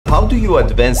do you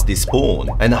advance this pawn?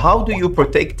 And how do you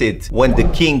protect it when the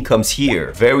king comes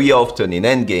here? Very often in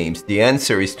endgames, the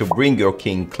answer is to bring your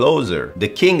king closer. The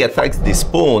king attacks this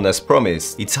pawn as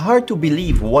promised. It's hard to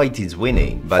believe white is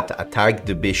winning, but attack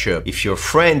the bishop. If your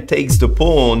friend takes the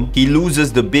pawn, he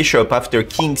loses the bishop after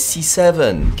king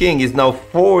c7. King is now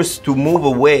forced to move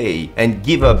away and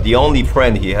give up the only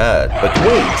friend he had. But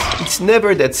wait, it's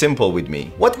never that simple with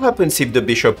me. What happens if the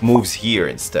bishop moves here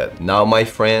instead? Now, my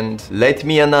friend, let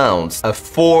me announce a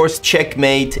forced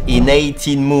checkmate in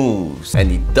 18 moves.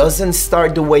 And it doesn't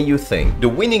start the way you think. The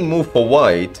winning move for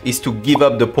white is to give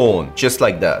up the pawn, just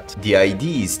like that. The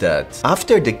idea is that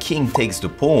after the king takes the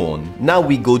pawn, now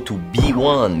we go to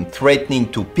b1,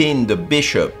 threatening to pin the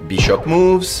bishop. Bishop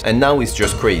moves, and now it's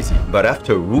just crazy. But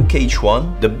after rook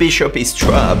h1, the bishop is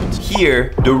trapped.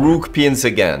 Here, the rook pins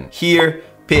again. Here,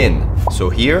 pin. So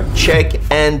here, check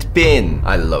and pin.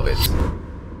 I love it.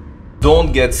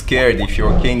 Don't get scared if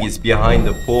your king is behind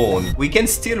the pawn. We can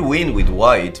still win with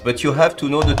white, but you have to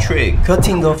know the trick.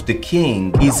 Cutting off the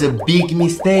king is a big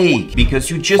mistake because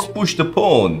you just push the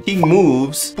pawn. King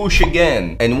moves, push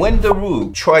again. And when the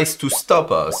rook tries to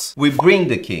stop us, we bring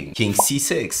the king. King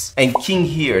c6. And king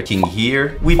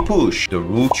here, we push. The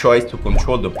rook tries to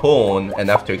control the pawn, and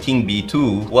after king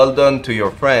b2, well done to your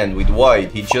friend with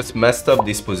white. He just messed up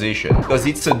this position because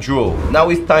it's a draw. Now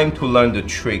it's time to learn the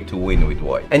trick to win with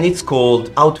white. And it's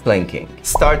called outflanking.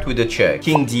 Start with a check,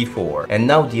 king d4, and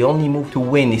now the only move to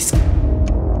win is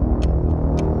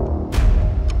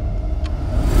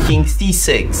king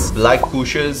c6. Black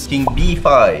pushes, king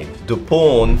b5. The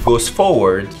pawn goes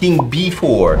forward, king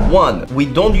b4. 1. We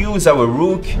don't use our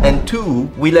rook, and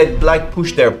 2. We let black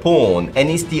push their pawn, and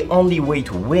it's the only way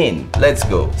to win. Let's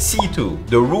go. c2.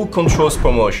 The rook controls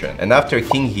promotion, and after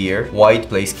king here, white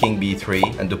plays king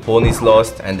b3, and the pawn is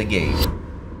lost and the game.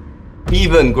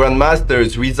 Even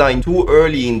grandmasters resign too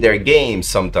early in their games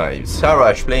sometimes.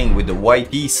 Tarrasch, playing with the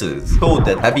white pieces, thought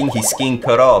that having his king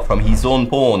cut off from his own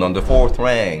pawn on the 4th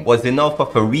rank was enough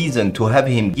of a reason to have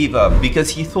him give up, because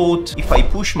he thought, if I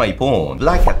push my pawn,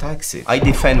 black attacks it. I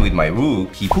defend with my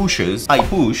rook, he pushes, I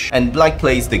push, and black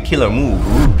plays the killer move,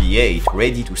 rook b8,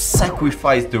 ready to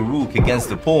sacrifice the rook against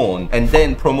the pawn and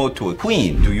then promote to a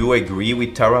queen. Do you agree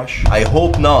with Tarrasch? I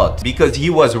hope not, because he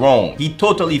was wrong. He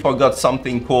totally forgot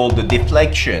something called the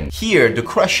deflection. Here, the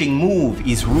crushing move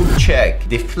is rook check,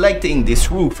 deflecting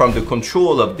this rook from the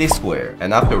control of this square.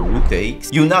 And after rook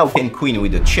takes, you now can queen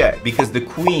with a check, because the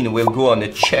queen will go on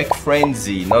a check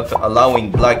frenzy, not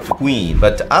allowing black to queen.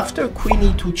 But after queen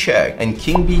e2 check and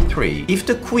king b3, if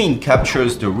the queen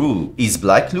captures the rook, is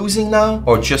black losing now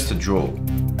or just a draw?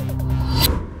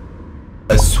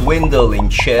 A swindle in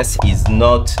chess is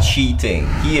not cheating.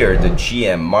 Here, the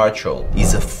GM Marshall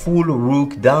is a full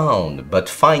rook down, but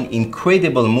find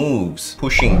incredible moves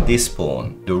pushing this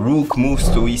pawn. The rook moves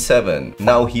to e7.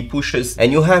 Now he pushes,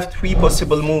 and you have 3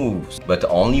 possible moves, but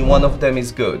only one of them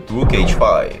is good. Rook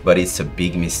h5, but it's a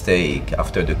big mistake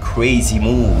after the crazy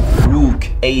move. Rook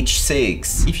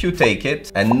h6. If you take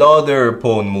it, another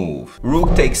pawn move.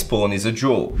 Rook takes pawn is a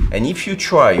draw. And if you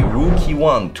try rook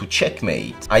e1 to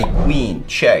checkmate, I queen,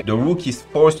 check, the rook is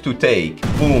forced to take,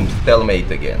 boom,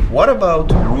 stalemate again. What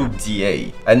about rook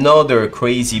d8? Another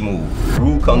crazy move.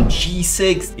 Rook on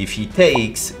g6. If he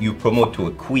takes, you promote to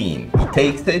a queen. He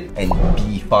takes it and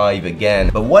b5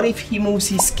 again. But what if he moves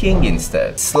his king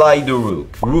instead? Slide the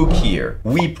rook. Rook here.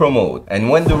 We promote. And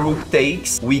when the rook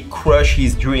takes, we crush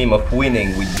his dream of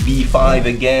winning with b5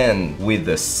 again, with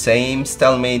the same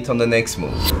stalemate on the next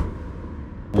move.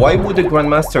 Why would the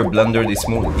grandmaster blunder this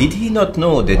move? Did he not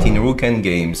know that in rook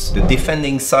endgames, the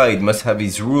defending side must have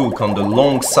his rook on the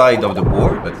long side of the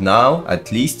board? But now,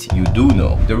 at least you do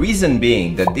know. The reason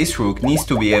being that this rook needs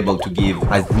to be able to give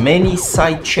as many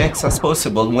side checks as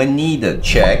possible when needed.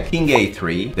 Check, king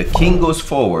a3, the king goes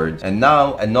forward, and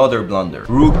now another blunder.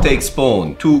 Rook takes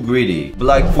pawn, too greedy.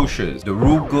 Black pushes, the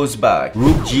rook goes back,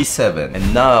 rook g7,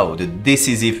 and now the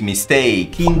decisive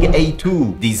mistake. King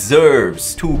a2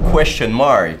 deserves 2 question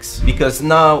marks. Because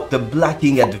now the black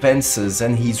king advances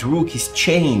and his rook is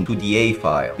chained to the a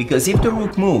file. Because if the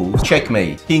rook moves,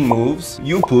 checkmate. King moves,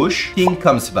 you push, king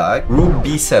comes back, rook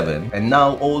b7, and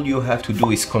now all you have to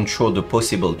do is control the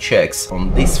possible checks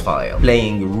on this file,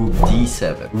 playing rook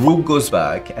d7. Rook goes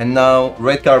back, and now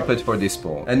red carpet for this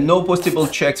pawn, and no possible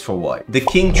checks for white. The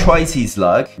king tries his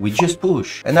luck, we just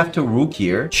push, and after rook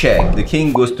here, check, the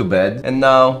king goes to bed, and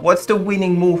now what's the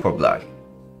winning move for black?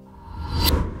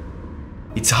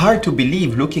 It's hard to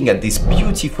believe looking at this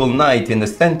beautiful knight in the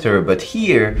center, but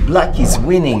here black is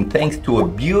winning thanks to a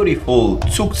beautiful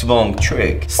Zugzwang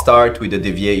trick. Start with a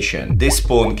deviation. This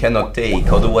pawn cannot take,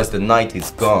 otherwise the knight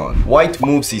is gone. White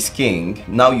moves his king.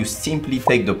 Now you simply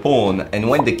take the pawn, and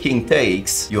when the king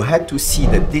takes, you had to see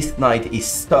that this knight is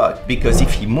stuck, because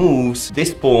if he moves,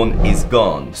 this pawn is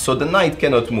gone. So the knight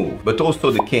cannot move, but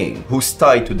also the king, who's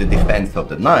tied to the defense of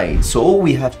the knight. So all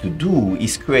we have to do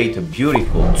is create a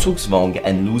beautiful Zugzwang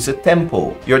and lose a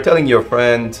tempo. You're telling your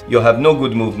friend, you have no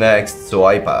good move next, so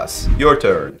I pass. Your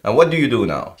turn. And what do you do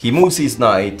now? He moves his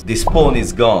knight, this pawn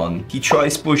is gone. He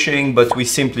tries pushing, but we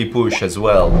simply push as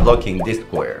well, blocking this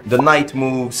square. The knight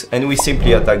moves, and we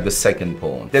simply attack the second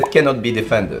pawn. That cannot be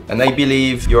defended. And I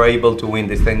believe you're able to win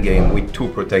this endgame with two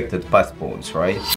protected pass pawns, right?